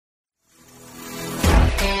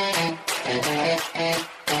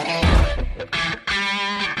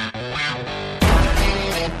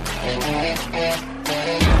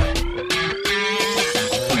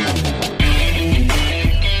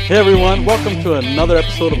Hey everyone, welcome to another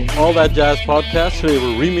episode of All That Jazz podcast. Today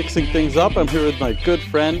we're remixing things up. I'm here with my good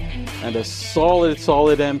friend and a solid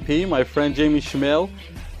MP, my friend Jamie Shmail.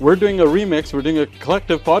 We're doing a remix, we're doing a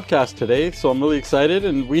collective podcast today, so I'm really excited,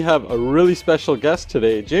 and we have a really special guest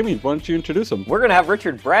today. Jamie, why don't you introduce him? We're going to have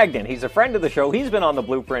Richard Bragdon. He's a friend of the show. He's been on the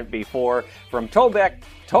Blueprint before from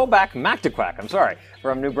Tobac-Mactaquac,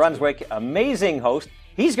 from New Brunswick. Amazing host.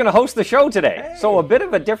 He's going to host the show today. Hey. So a bit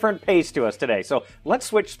of a different pace to us today. So let's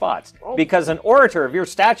switch spots because an orator of your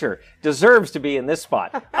stature deserves to be in this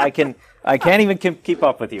spot. I can't even keep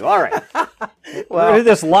up with you. All right. Well, we'll do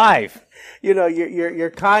this live. You know, your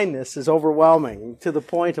kindness is overwhelming to the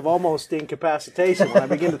point of almost incapacitation when I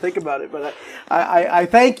begin to think about it. But I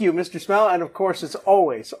thank you, Mr. Smell, and of course it's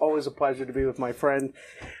always a pleasure to be with my friend.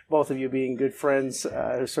 Both of you being good friends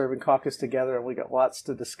who serve in caucus together, and we got lots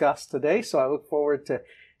to discuss today. So I look forward to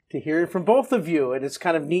hearing from both of you. And it's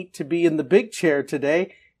kind of neat to be in the big chair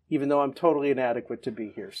today, even though I'm totally inadequate to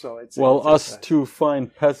be here. So it's us two fine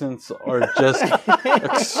peasants are just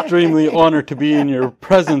extremely honored to be in your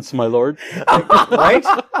presence, my lord. Right?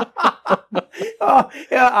 Oh,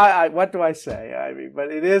 yeah. What do I say? I mean,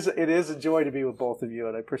 but it is a joy to be with both of you,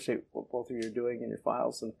 and I appreciate what both of you are doing in your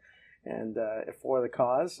files and for the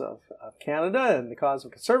cause of Canada and the cause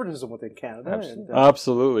of conservatism within Canada.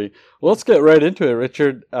 Absolutely. Well, let's get right into it,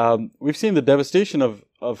 Richard. We've seen the devastation of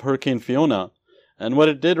Hurricane Fiona and what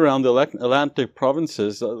it did around the Atlantic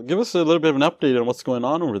provinces. Give us a little bit of an update on what's going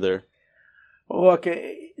on over there. Well, look,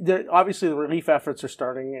 obviously the relief efforts are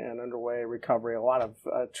starting and underway, recovery. A lot of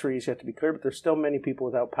trees yet to be cleared, but there's still many people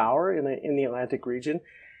without power in the Atlantic region.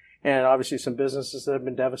 And obviously some businesses that have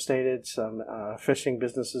been devastated, some fishing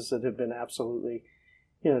businesses that have been absolutely,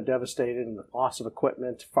 devastated, and the loss of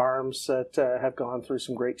equipment, farms that have gone through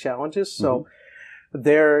some great challenges. So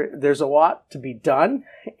there's a lot to be done.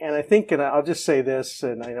 And I think, and I'll just say this,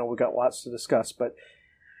 and I know we've got lots to discuss, but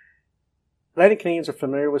Atlantic Canadians are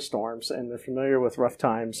familiar with storms and they're familiar with rough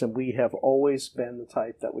times. And we have always been the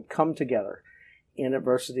type that would come together in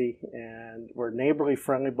adversity, and we're a neighborly,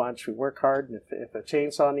 friendly bunch. We work hard, and if a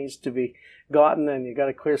chainsaw needs to be gotten and you got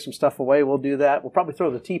to clear some stuff away, we'll do that. We'll probably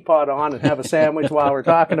throw the teapot on and have a sandwich while we're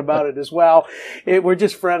talking about it as well. We're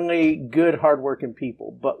just friendly, good, hardworking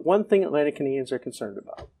people. But one thing Atlantic Canadians are concerned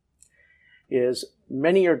about is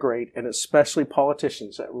many are great, and especially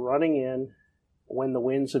politicians, at running in when the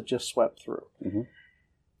winds have just swept through. Mm-hmm.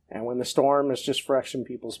 And when the storm is just fresh in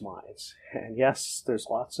people's minds. And yes, there's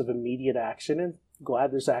lots of immediate action, and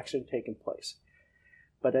glad there's action taking place.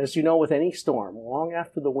 But as you know, with any storm, long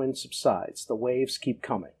after the wind subsides, the waves keep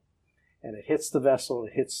coming. And it hits the vessel,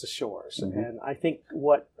 it hits the shores. Mm-hmm. And I think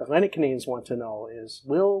what Atlantic Canadians want to know is,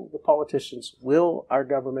 will the politicians, will our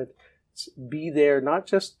government be there, not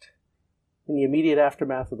just in the immediate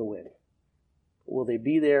aftermath of the wind? Will they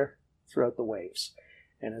be there throughout the waves?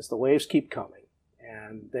 And as the waves keep coming,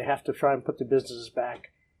 and they have to try and put their businesses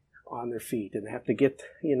back on their feet, and they have to get,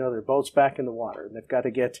 their boats back in the water, and they've got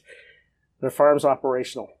to get their farms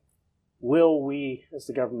operational. Will we, as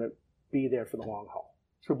the government, be there for the long haul,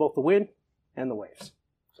 through both the wind and the waves?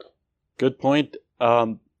 Good point.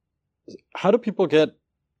 How do people get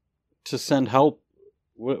to send help?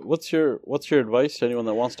 What's your advice to anyone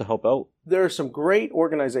that wants to help out? There are some great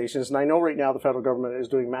organizations, and I know right now the federal government is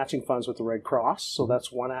doing matching funds with the Red Cross, so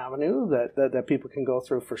that's one avenue that people can go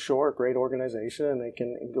through for sure. A great organization, and they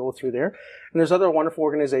can go through there. And there's other wonderful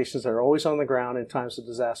organizations that are always on the ground in times of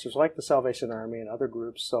disasters, like the Salvation Army and other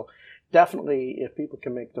groups. So definitely, if people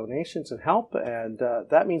can make donations and help, and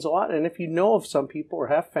that means a lot. And if you know of some people or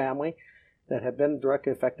have family that have been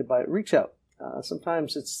directly affected by it, reach out.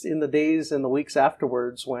 Sometimes it's in the days and the weeks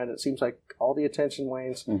afterwards when it seems like all the attention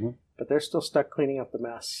wanes, but they're still stuck cleaning up the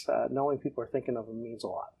mess. Knowing people are thinking of them means a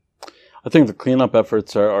lot. I think the cleanup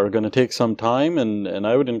efforts are going to take some time, and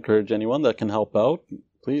I would encourage anyone that can help out,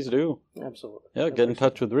 please do. Absolutely. Yeah, get in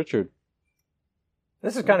touch with Richard.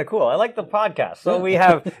 This is kind of cool. I like the podcast. So we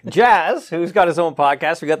have Jazz, who's got his own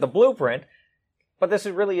podcast. We got the Blueprint, but this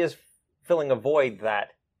really is filling a void that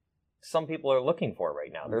some people are looking for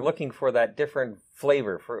right now. They're looking for that different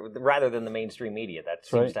flavor rather than the mainstream media that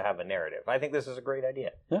seems to have a narrative. I think this is a great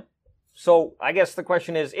idea. Yeah. So I guess the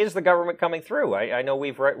question is the government coming through? I know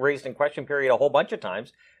we've raised in question period a whole bunch of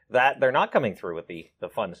times that they're not coming through with the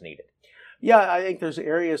funds needed. Yeah, I think there's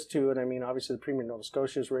areas to it. I mean, obviously the Premier of Nova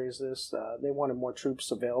Scotia has raised this. They wanted more troops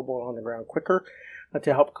available on the ground quicker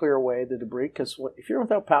to help clear away the debris. Because if you're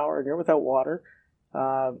without power and you're without water,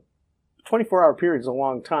 24-hour period is a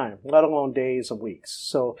long time, let alone days and weeks.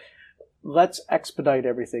 So let's expedite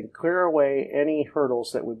everything, clear away any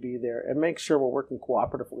hurdles that would be there, and make sure we're working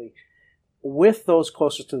cooperatively with those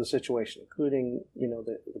closest to the situation, including,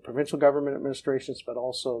 the provincial government administrations, but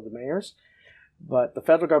also the mayors. But the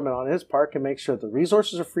federal government on its part can make sure the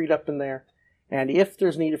resources are freed up in there. And if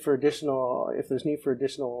there's need for additional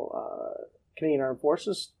Canadian Armed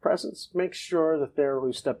Forces presence, make sure that they're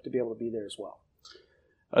loosed up to be able to be there as well.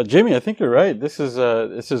 Jamie, I think you're right. This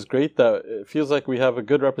is great that it feels like we have a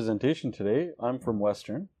good representation today. I'm from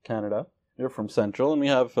Western Canada. You're from Central, and we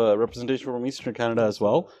have representation from Eastern Canada as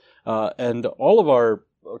well. And all of our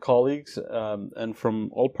colleagues and from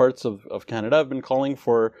all parts of Canada have been calling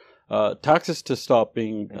for taxes to stop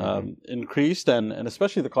being increased, and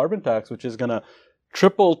especially the carbon tax, which is going to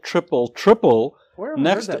triple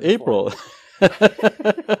next April.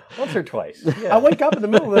 Once or twice. Yeah. I wake up in the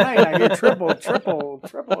middle of the night and I hear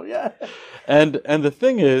triple, yeah. And the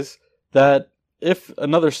thing is that if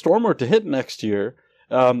another storm were to hit next year,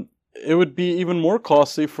 it would be even more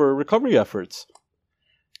costly for recovery efforts.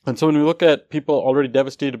 And so when we look at people already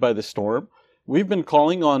devastated by the storm, we've been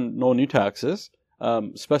calling on no new taxes,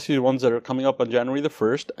 especially the ones that are coming up on January the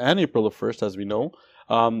 1st and April the 1st, as we know.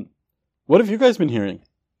 What have you guys been hearing?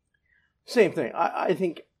 Same thing. I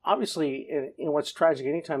think, obviously, in what's tragic,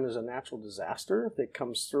 anytime there's a natural disaster that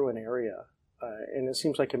comes through an area, and it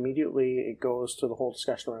seems like immediately it goes to the whole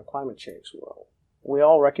discussion around climate change. Well, we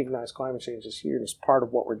all recognize climate change is here and is part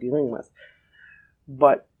of what we're dealing with.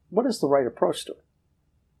 But what is the right approach to it?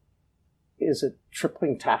 Is it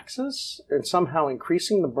tripling taxes and somehow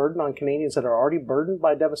increasing the burden on Canadians that are already burdened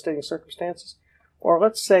by devastating circumstances? Or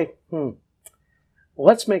let's say,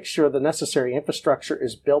 let's make sure the necessary infrastructure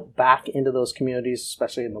is built back into those communities,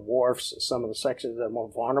 especially in the wharfs, some of the sections that are more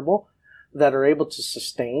vulnerable, that are able to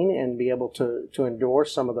sustain and be able to endure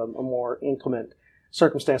some of the more inclement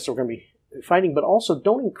circumstances we're going to be fighting, but also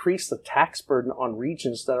don't increase the tax burden on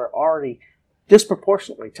regions that are already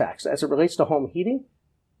disproportionately taxed. As it relates to home heating,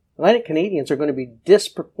 Atlantic Canadians are going to be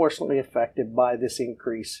disproportionately affected by this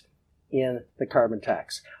increase in the carbon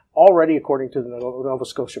tax. Already, according to the Nova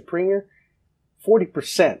Scotia Premier,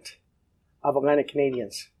 40% of Atlantic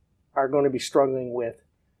Canadians are going to be struggling with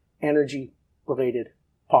energy-related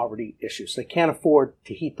poverty issues. They can't afford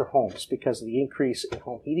to heat their homes because of the increase in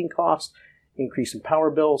home heating costs, increase in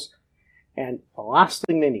power bills, and the last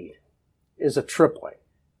thing they need is a tripling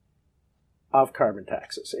of carbon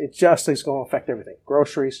taxes. It just is going to affect everything.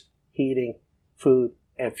 Groceries, heating, food,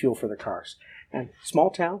 and fuel for their cars. And small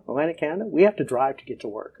town, Atlantic Canada, we have to drive to get to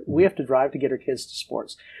work. We have to drive to get our kids to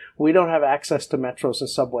sports. We don't have access to metros and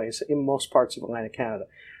subways in most parts of Atlantic Canada.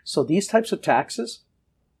 So these types of taxes,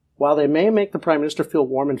 while they may make the Prime Minister feel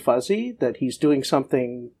warm and fuzzy that he's doing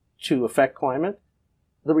something to affect climate,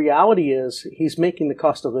 the reality is he's making the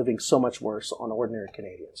cost of living so much worse on ordinary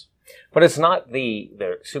Canadians. But it's not the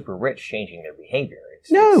super rich changing their behavior. It's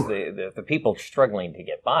the people struggling to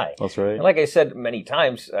get by. That's right. And like I said many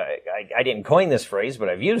times, I didn't coin this phrase, but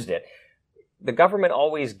I've used it. The government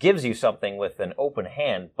always gives you something with an open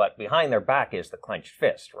hand, but behind their back is the clenched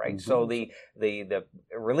fist, right? Mm-hmm. So the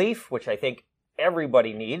relief, which I think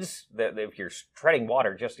everybody needs, that if you're treading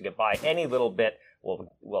water just to get by, any little bit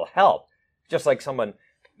will help. Just like someone,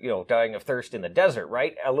 dying of thirst in the desert,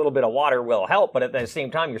 right? A little bit of water will help, but at the same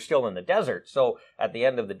time, you're still in the desert. So at the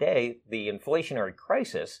end of the day, the inflationary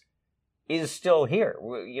crisis is still here.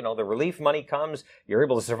 The relief money comes, you're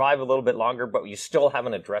able to survive a little bit longer, but you still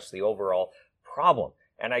haven't addressed the overall problem.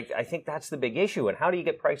 And I think that's the big issue. And how do you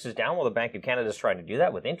get prices down? Well, the Bank of Canada is trying to do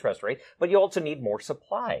that with interest rates, but you also need more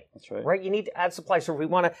supply. That's right. Right? You need to add supply. So if we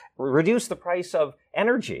want to reduce the price of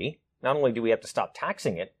energy, not only do we have to stop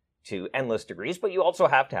taxing it to endless degrees, but you also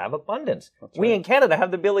have to have abundance. That's we right. in Canada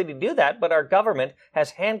have the ability to do that, but our government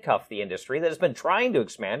has handcuffed the industry that has been trying to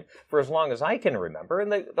expand for as long as I can remember,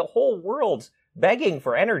 and the whole world's begging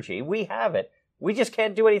for energy. We have it. We just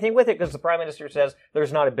can't do anything with it because the Prime Minister says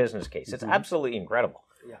there's not a business case. It's absolutely incredible.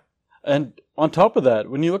 Yeah. And on top of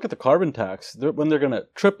that, when you look at the carbon tax, when they're going to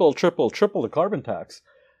triple the carbon tax,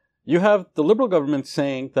 you have the Liberal government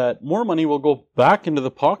saying that more money will go back into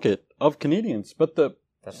the pocket of Canadians, but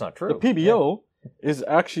that's not true. The PBO is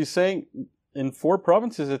actually saying in 4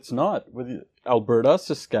 provinces it's not. With Alberta,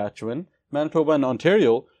 Saskatchewan, Manitoba, and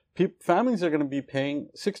Ontario, families are going to be paying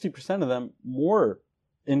 60% of them more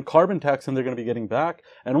in carbon tax than they're going to be getting back.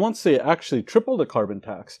 And once they actually triple the carbon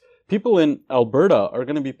tax, people in Alberta are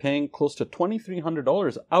going to be paying close to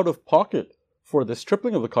 $2,300 out of pocket for this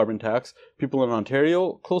tripling of the carbon tax. People in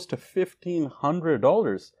Ontario, close to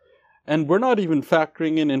 $1,500. And we're not even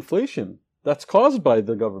factoring in inflation that's caused by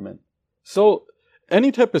the government. So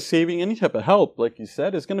any type of saving, any type of help, like you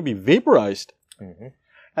said, is going to be vaporized. Mm-hmm.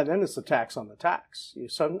 And then it's the tax on the tax. In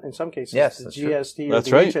some cases, yes, the GST true. or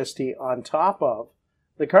the HST on top of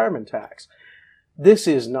the carbon tax. this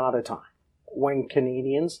is not a time when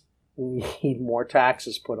Canadians need more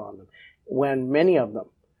taxes put on them, when many of them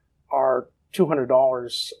are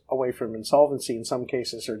 $200 away from insolvency in some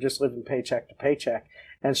cases, or just living paycheck to paycheck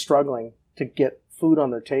and struggling to get food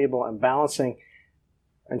on their table and balancing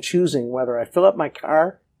and choosing whether I fill up my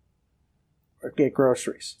car or get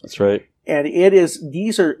groceries. That's right. And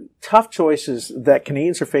these are tough choices that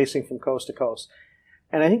Canadians are facing from coast to coast.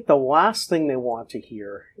 And I think the last thing they want to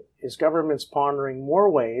hear is governments pondering more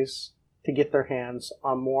ways to get their hands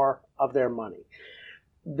on more of their money.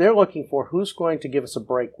 They're looking for who's going to give us a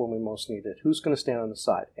break when we most need it, who's going to stand on the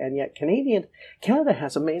side. And yet Canada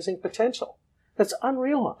has amazing potential that's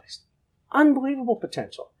unrealized, unbelievable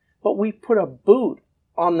potential. But we put a boot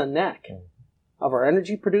on the neck of our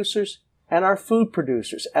energy producers and our food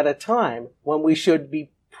producers at a time when we should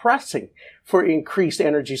be pressing for increased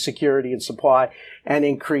energy security and supply and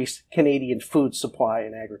increased Canadian food supply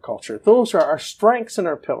and agriculture. Those are our strengths and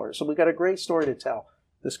our pillars. So we've got a great story to tell.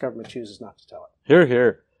 This government chooses not to tell it. Hear,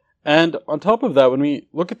 hear. And on top of that, when we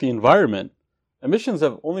look at the environment, emissions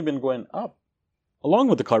have only been going up along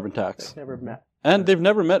with the carbon tax. They've never met. And they've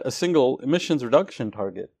never met a single emissions reduction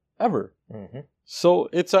target, ever. Mm-hmm. So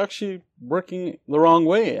it's actually working the wrong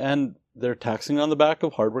way, and they're taxing on the back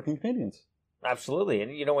of hardworking Canadians. Absolutely.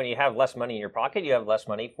 And, when you have less money in your pocket, you have less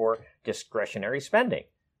money for discretionary spending,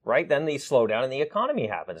 right? Then the slowdown in the economy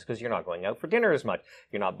happens because you're not going out for dinner as much.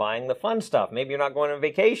 You're not buying the fun stuff. Maybe you're not going on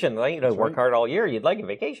vacation. Work hard all year. You'd like a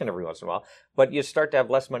vacation every once in a while. But you start to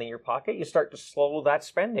have less money in your pocket. You start to slow that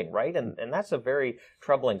spending, right? And that's a very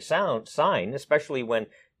troubling sign, especially when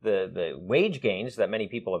the wage gains that many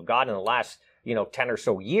people have got in the last, 10 or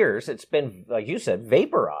so years, it's been, like you said,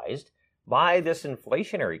 vaporized by this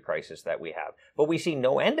inflationary crisis that we have. But we see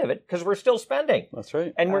no end of it because we're still spending. That's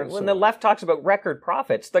right. And when the left talks about record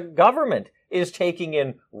profits, the government is taking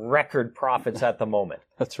in record profits at the moment.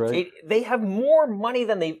 That's right. They have more money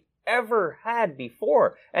than they've ever had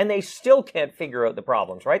before, and they still can't figure out the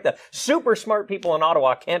problems, right? The super smart people in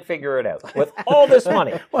Ottawa can't figure it out with all this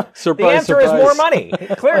money. The answer is more money,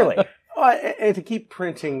 clearly. And to keep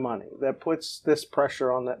printing money, that puts this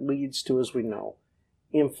pressure on, that leads to, as we know,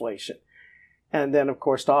 inflation. And then, of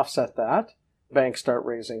course, to offset that, banks start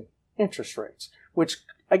raising interest rates, which,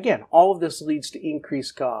 again, all of this leads to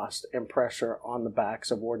increased cost and pressure on the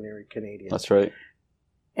backs of ordinary Canadians. That's right.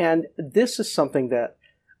 And this is something that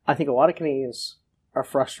I think a lot of Canadians are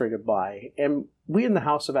frustrated by. And we in the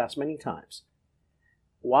House have asked many times,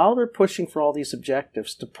 while they're pushing for all these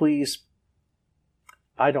objectives to please,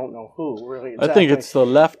 I don't know who, really. Exactly. I think it's the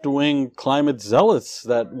left-wing climate zealots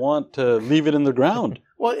that want to leave it in the ground.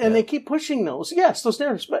 Well, and they keep pushing those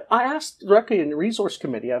narratives. But I asked directly in the Resource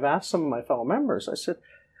Committee, I've asked some of my fellow members, I said,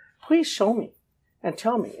 please show me and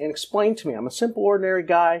tell me and explain to me. I'm a simple, ordinary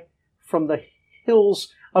guy from the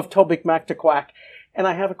hills of Tobique-Mactaquac, and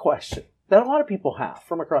I have a question that a lot of people have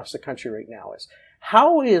from across the country right now is,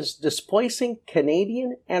 how is displacing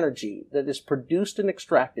Canadian energy that is produced and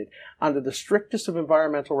extracted under the strictest of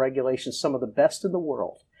environmental regulations, some of the best in the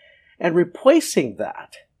world, and replacing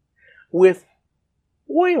that with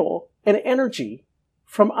oil and energy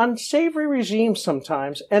from unsavory regimes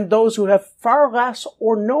sometimes, and those who have far less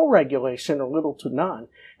or no regulation or little to none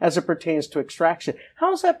as it pertains to extraction?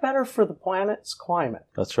 How is that better for the planet's climate?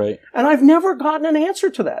 That's right. And I've never gotten an answer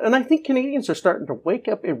to that. And I think Canadians are starting to wake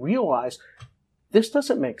up and realize this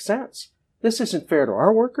doesn't make sense. This isn't fair to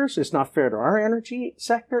our workers. It's not fair to our energy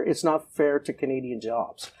sector. It's not fair to Canadian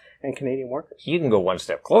jobs and Canadian workers. You can go one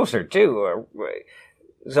step closer, too.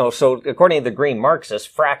 So according to the Green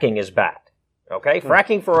Marxists, fracking is bad. Okay?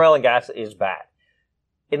 Fracking for oil and gas is bad.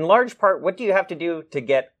 In large part, what do you have to do to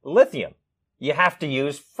get lithium? You have to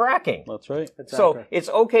use fracking. That's right. Exactly. So it's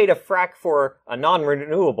okay to frack for a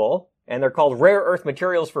non-renewable, and they're called rare earth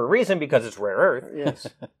materials for a reason because it's rare earth. Yes.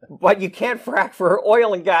 But you can't frack for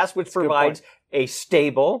oil and gas, which provides a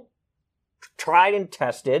stable, tried and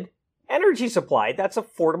tested energy supply that's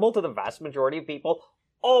affordable to the vast majority of people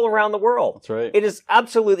all around the world. That's right. It is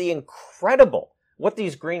absolutely incredible what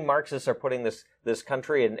these green Marxists are putting this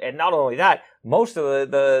country, and not only that, most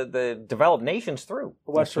of the developed nations through.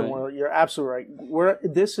 The Western world, you're absolutely right.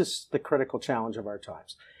 This is the critical challenge of our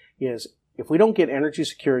times, is if we don't get energy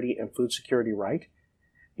security and food security right,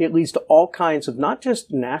 it leads to all kinds of not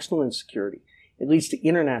just national insecurity, it leads to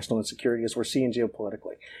international insecurity, as we're seeing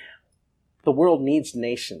geopolitically. The world needs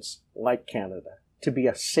nations like Canada to be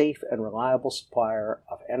a safe and reliable supplier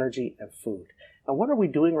of energy and food. And what are we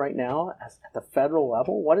doing right now at the federal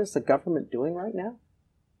level? What is the government doing right now?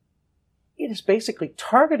 It is basically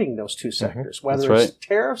targeting those two sectors, whether it's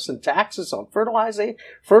tariffs and taxes on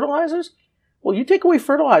fertilizers, Well, you take away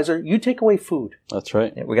fertilizer, you take away food. That's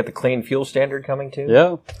right. Yeah, we got the clean fuel standard coming too.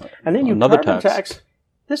 Yeah. And then you Another carbon tax. tax.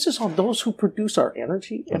 This is on those who produce our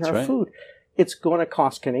energy and That's our right. food. It's going to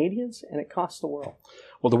cost Canadians and it costs the world.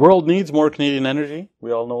 Well, the world needs more Canadian energy.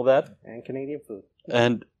 We all know that. And Canadian food.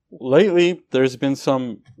 And lately, there's been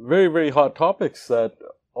some very, very hot topics that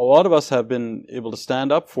a lot of us have been able to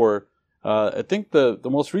stand up for. I think the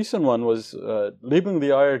most recent one was labeling the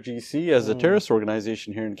IRGC as a terrorist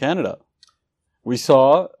organization here in Canada. We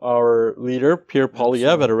saw our leader, Pierre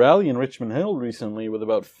Poilievre, at a rally in Richmond Hill recently with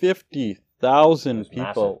about 50,000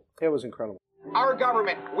 people. It was incredible. Our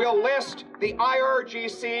government will list the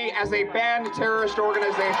IRGC as a banned terrorist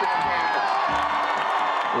organization in Canada.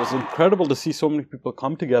 It was incredible to see so many people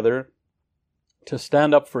come together to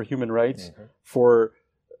stand up for human rights, for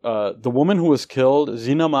the woman who was killed,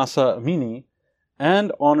 Zina Mahsa Amini,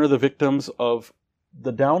 and honor the victims of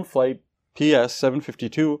the down flight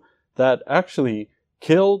PS-752 that actually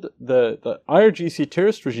killed the IRGC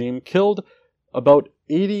terrorist regime, killed about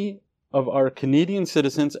 80 of our Canadian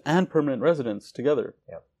citizens and permanent residents together.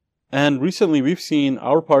 Yep. And recently we've seen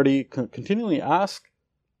our party continually ask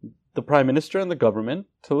the Prime Minister and the government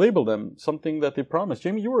to label them something that they promised.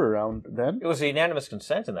 Jamie, you were around then. It was a unanimous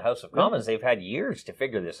consent in the House of Commons. They've had years to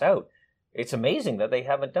figure this out. It's amazing that they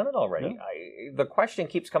haven't done it already. Yeah. The question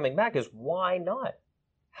keeps coming back is why not?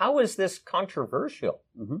 How is this controversial?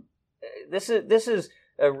 Mm-hmm. This is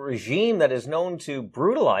a regime that is known to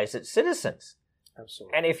brutalize its citizens.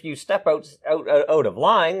 Absolutely. And if you step out of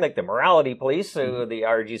line, like the morality police, who the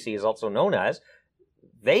IRGC is also known as,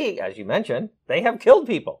 they, as you mentioned, they have killed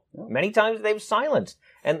people. Yeah. Many times they've silenced.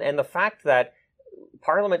 And the fact that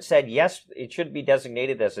Parliament said, yes, it should be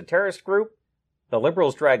designated as a terrorist group, the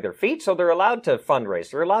Liberals drag their feet, so they're allowed to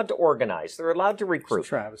fundraise, they're allowed to organize, they're allowed to recruit. It's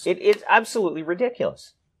Travis. It's absolutely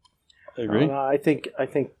ridiculous. I agree. I think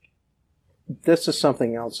this is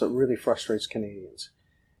something else that really frustrates Canadians,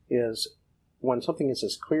 is when something is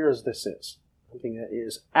as clear as this is, something that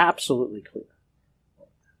is absolutely clear,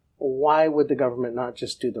 why would the government not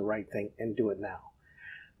just do the right thing and do it now?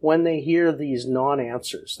 When they hear these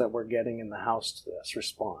non-answers that we're getting in the House to this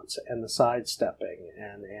response, and the sidestepping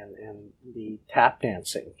and the tap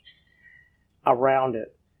dancing around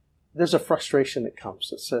it, there's a frustration that comes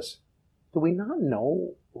that says, do we not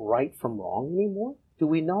know right from wrong anymore? Do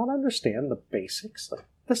we not understand the basics? Like,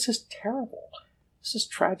 this is terrible. This is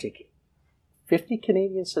tragic. 50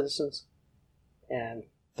 Canadian citizens and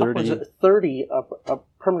 30 of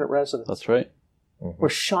permanent residents That's right. were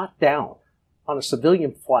shot down on a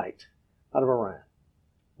civilian flight out of Iran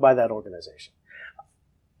by that organization.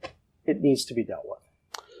 It needs to be dealt with.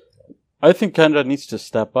 I think Canada needs to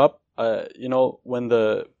step up. When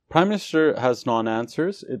the Prime Minister has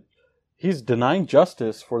non-answers, he's denying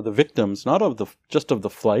justice for the victims, not just of the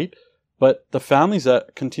flight, but the families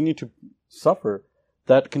that continue to suffer,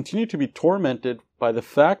 that continue to be tormented by the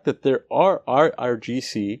fact that there are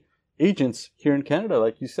IRGC agents here in Canada,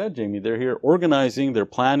 like you said, Jamie. They're here organizing, they're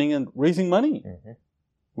planning and raising money. Mm-hmm.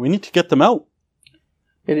 We need to get them out.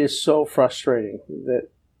 It is so frustrating that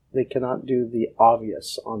they cannot do the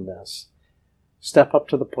obvious on this. Step up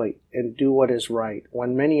to the plate and do what is right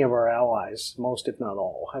when many of our allies, most if not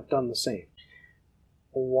all, have done the same.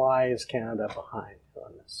 Why is Canada behind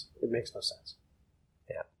on this? It makes no sense.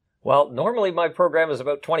 Yeah. Well, normally my program is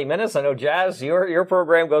about 20 minutes. I know, Jazz, your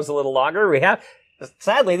program goes a little longer.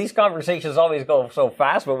 Sadly, these conversations always go so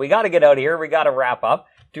fast, but we got to get out of here. We got to wrap up.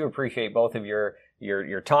 Do appreciate both of your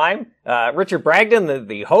time. Richard Bragdon,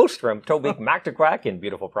 the host from Tobique Mactaquac in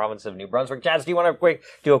beautiful province of New Brunswick. Jazz, do you want to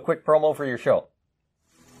do a quick promo for your show?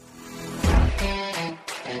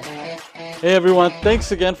 Hey everyone,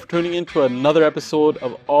 thanks again for tuning in to another episode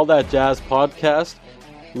of All That Jazz podcast.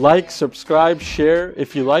 Like, subscribe, share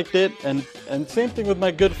if you liked it, and same thing with my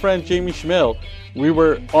good friend Jamie Schmiel. We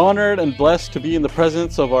were honored and blessed to be in the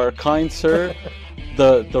presence of our kind sir,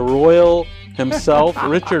 the royal himself,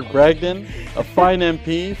 Richard Bragdon, a fine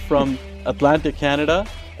MP from Atlantic Canada,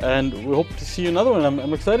 and we hope to see you another one.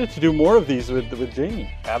 I'm excited to do more of these with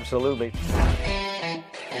Jamie. Absolutely.